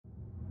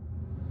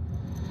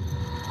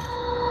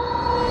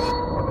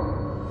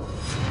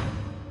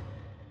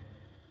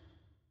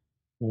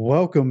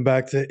Welcome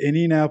back to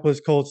Indianapolis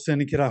Colts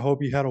Syndicate. I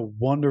hope you had a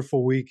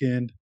wonderful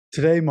weekend.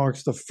 Today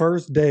marks the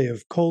first day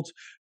of Colts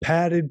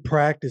padded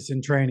practice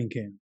and training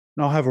camp.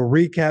 And I'll have a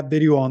recap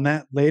video on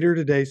that later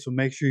today, so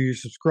make sure you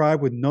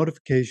subscribe with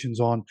notifications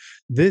on.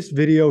 This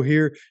video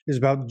here is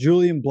about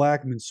Julian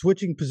Blackmon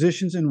switching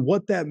positions and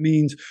what that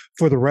means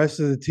for the rest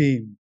of the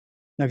team.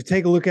 Now, if you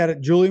take a look at it,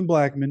 Julian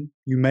Blackmon,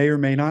 you may or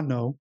may not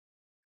know,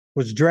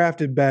 was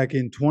drafted back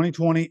in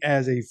 2020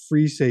 as a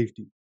free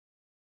safety.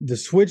 The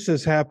switch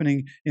that's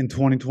happening in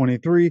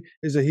 2023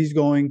 is that he's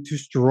going to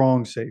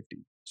strong safety.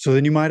 So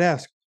then you might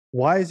ask,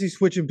 why is he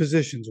switching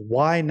positions?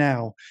 Why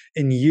now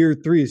in year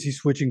 3 is he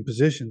switching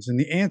positions? And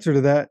the answer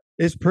to that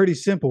is pretty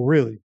simple,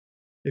 really.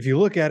 If you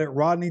look at it,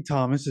 Rodney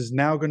Thomas is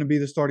now going to be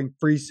the starting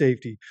free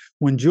safety.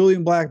 When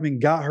Julian Blackmon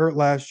got hurt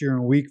last year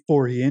in week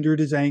 4, he injured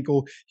his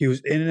ankle. He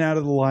was in and out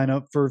of the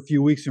lineup for a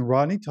few weeks, and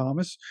Rodney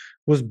Thomas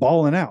was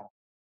balling out.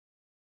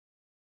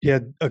 He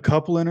had a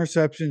couple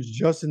interceptions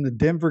just in the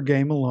Denver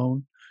game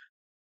alone.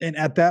 And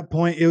at that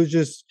point, it was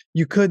just,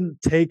 you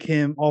couldn't take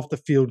him off the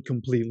field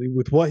completely.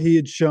 With what he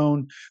had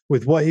shown,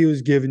 with what he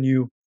was giving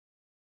you,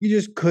 you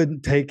just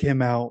couldn't take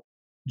him out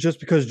just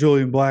because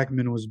Julian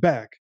Blackmon was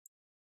back,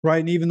 right?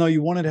 And even though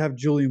you wanted to have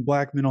Julian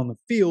Blackmon on the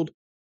field,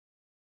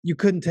 you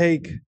couldn't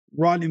take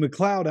Rodney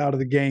McLeod out of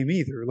the game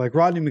either. Like,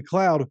 Rodney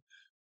McLeod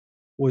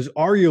was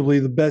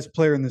arguably the best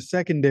player in the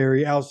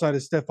secondary outside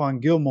of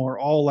Stephon Gilmore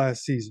all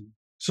last season.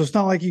 So it's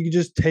not like you could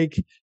just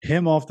take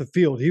him off the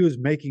field. He was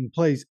making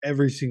plays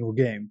every single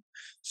game.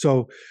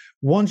 So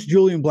once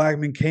Julian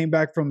Blackmon came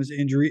back from his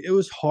injury, it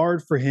was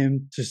hard for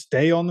him to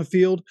stay on the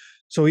field.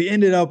 So he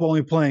ended up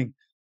only playing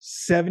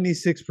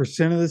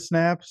 76% of the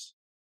snaps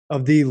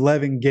of the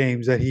 11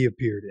 games that he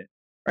appeared in.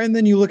 And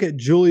then you look at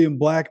Julian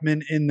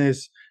Blackmon in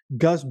this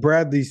Gus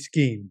Bradley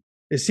scheme.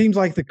 It seems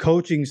like the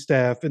coaching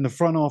staff in the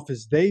front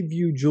office, they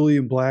view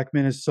Julian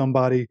Blackmon as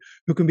somebody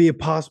who can be a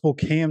possible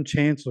Cam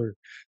Chancellor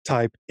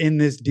type in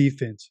this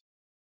defense,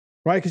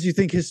 right? Because you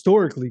think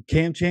historically,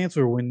 Cam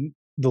Chancellor, when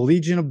the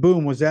Legion of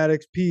Boom was at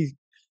XP,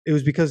 it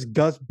was because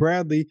Gus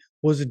Bradley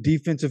was a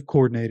defensive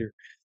coordinator.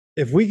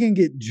 If we can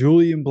get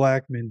Julian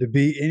Blackmon to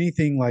be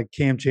anything like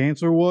Cam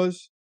Chancellor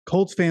was,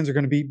 Colts fans are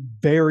going to be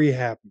very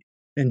happy.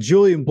 And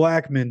Julian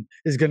Blackmon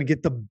is going to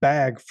get the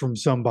bag from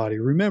somebody.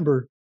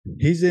 Remember,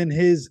 he's in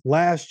his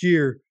last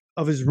year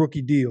of his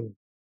rookie deal.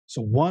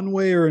 So one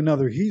way or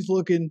another, he's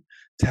looking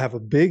to have a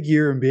big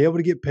year and be able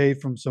to get paid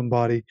from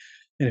somebody.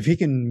 And if he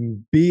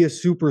can be a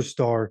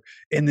superstar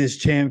in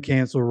this Cam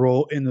Chancellor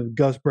role in the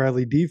Gus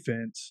Bradley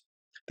defense,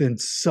 then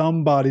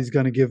somebody's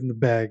going to give him the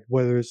bag,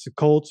 whether it's the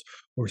Colts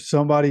or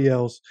somebody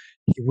else.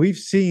 We've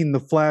seen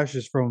the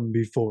flashes from him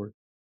before.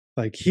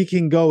 Like, he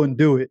can go and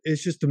do it.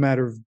 It's just a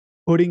matter of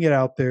putting it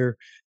out there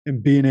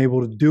and being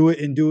able to do it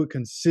and do it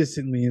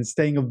consistently and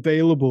staying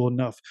available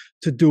enough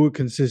to do it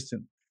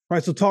consistent. All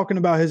right, so talking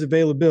about his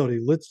availability,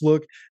 let's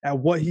look at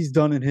what he's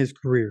done in his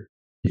career.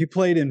 He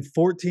played in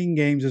 14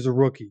 games as a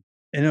rookie.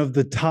 And of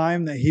the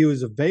time that he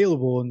was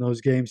available in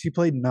those games, he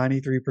played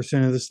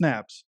 93% of the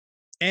snaps.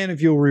 And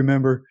if you'll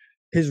remember,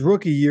 his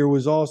rookie year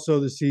was also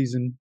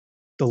the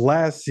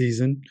last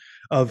season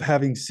of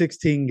having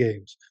 16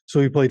 games.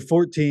 So he played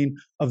 14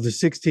 of the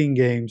 16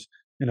 games,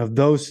 and of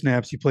those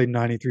snaps, he played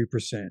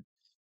 93%.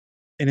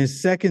 In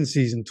his second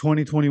season,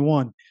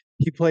 2021,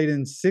 he played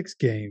in 6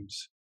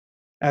 games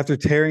after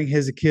tearing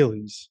his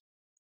Achilles.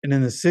 And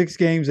in the 6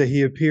 games that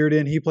he appeared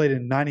in, he played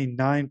in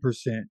 99%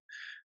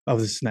 of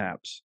the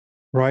snaps,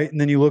 right?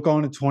 And then you look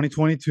on to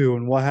 2022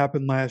 and what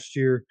happened last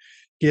year.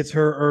 Gets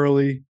hurt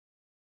early,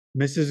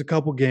 misses a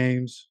couple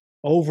games.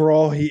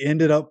 Overall, he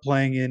ended up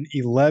playing in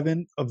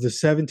 11 of the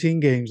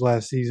 17 games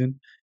last season.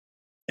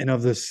 And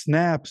of the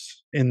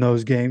snaps in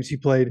those games, he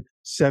played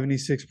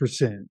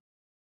 76%.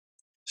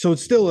 So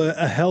it's still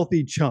a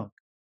healthy chunk,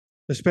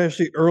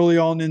 especially early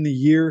on in the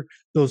year.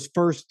 Those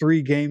first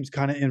 3 games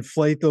kind of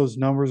inflate those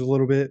numbers a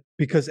little bit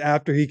because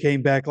after he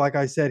came back, like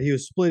I said, he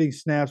was splitting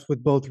snaps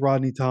with both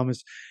Rodney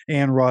Thomas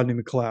and Rodney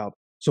McLeod.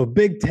 So a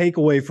big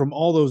takeaway from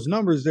all those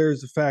numbers there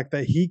is the fact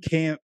that he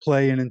can't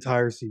play an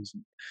entire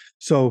season.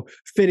 So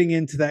fitting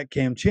into that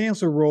Cam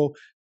Chancellor role,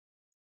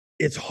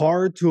 it's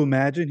hard to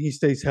imagine he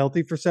stays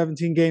healthy for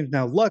 17 games.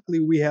 Now, luckily,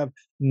 we have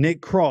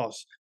Nick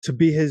Cross to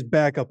be his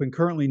backup. And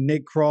currently,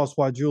 Nick Cross,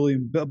 while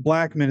Julian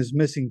Blackmon is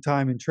missing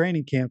time in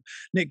training camp,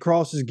 Nick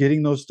Cross is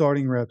getting those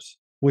starting reps,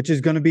 which is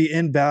going to be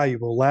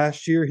invaluable.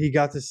 Last year, he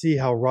got to see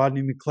how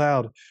Rodney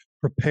McLeod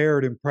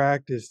prepared and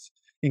practiced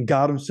and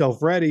got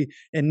himself ready.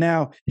 And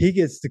now he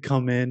gets to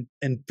come in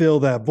and fill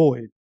that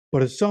void.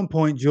 But at some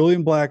point,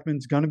 Julian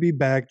Blackmon's going to be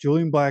back.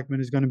 Julian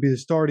Blackmon is going to be the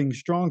starting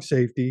strong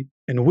safety.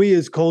 And we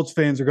as Colts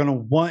fans are going to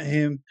want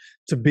him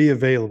to be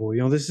available.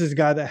 You know, this is a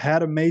guy that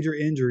had a major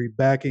injury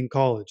back in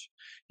college.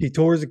 He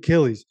tore his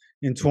Achilles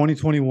in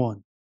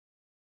 2021,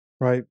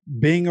 right?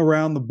 Being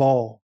around the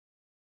ball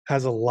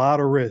has a lot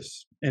of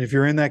risks. And if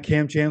you're in that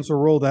Cam Chancellor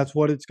role, that's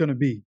what it's going to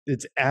be.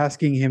 It's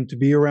asking him to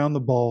be around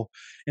the ball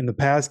in the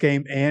pass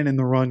game and in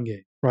the run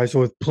game, right? So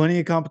with plenty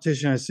of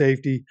competition at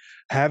safety,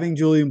 having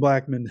Julian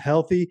Blackmon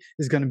healthy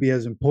is going to be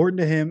as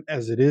important to him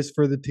as it is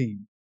for the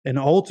team. And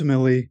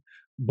ultimately,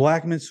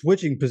 Blackmon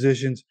switching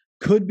positions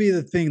could be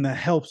the thing that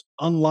helps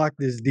unlock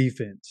this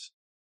defense.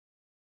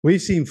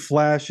 We've seen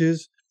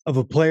flashes of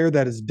a player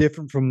that is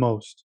different from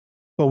most,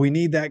 but we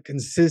need that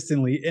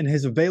consistently, and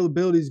his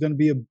availability is going to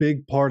be a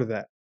big part of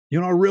that.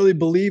 I really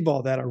believe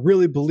all that. I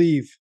really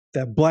believe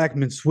that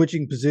Blackmon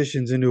switching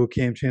positions into a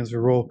Cam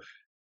Chancellor role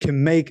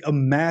can make a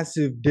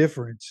massive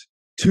difference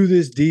to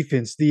this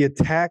defense, the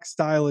attack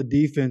style of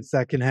defense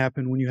that can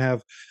happen when you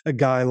have a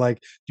guy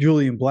like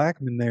Julian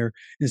Blackmon there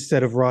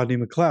instead of Rodney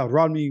McLeod.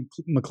 Rodney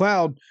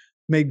McLeod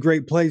made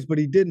great plays, but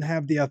he didn't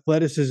have the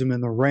athleticism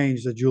and the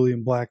range that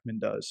Julian Blackmon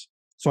does.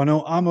 So I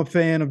know I'm a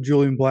fan of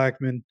Julian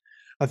Blackmon.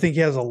 I think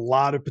he has a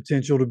lot of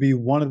potential to be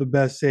one of the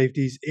best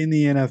safeties in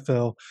the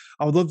NFL.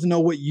 I would love to know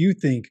what you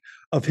think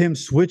of him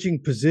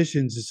switching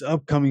positions this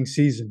upcoming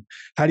season.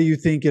 How do you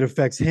think it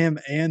affects him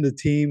and the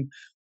team?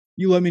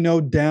 You let me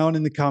know down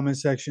in the comment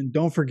section.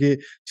 Don't forget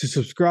to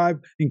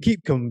subscribe and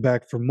keep coming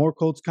back for more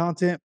Colts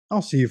content.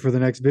 I'll see you for the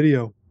next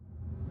video.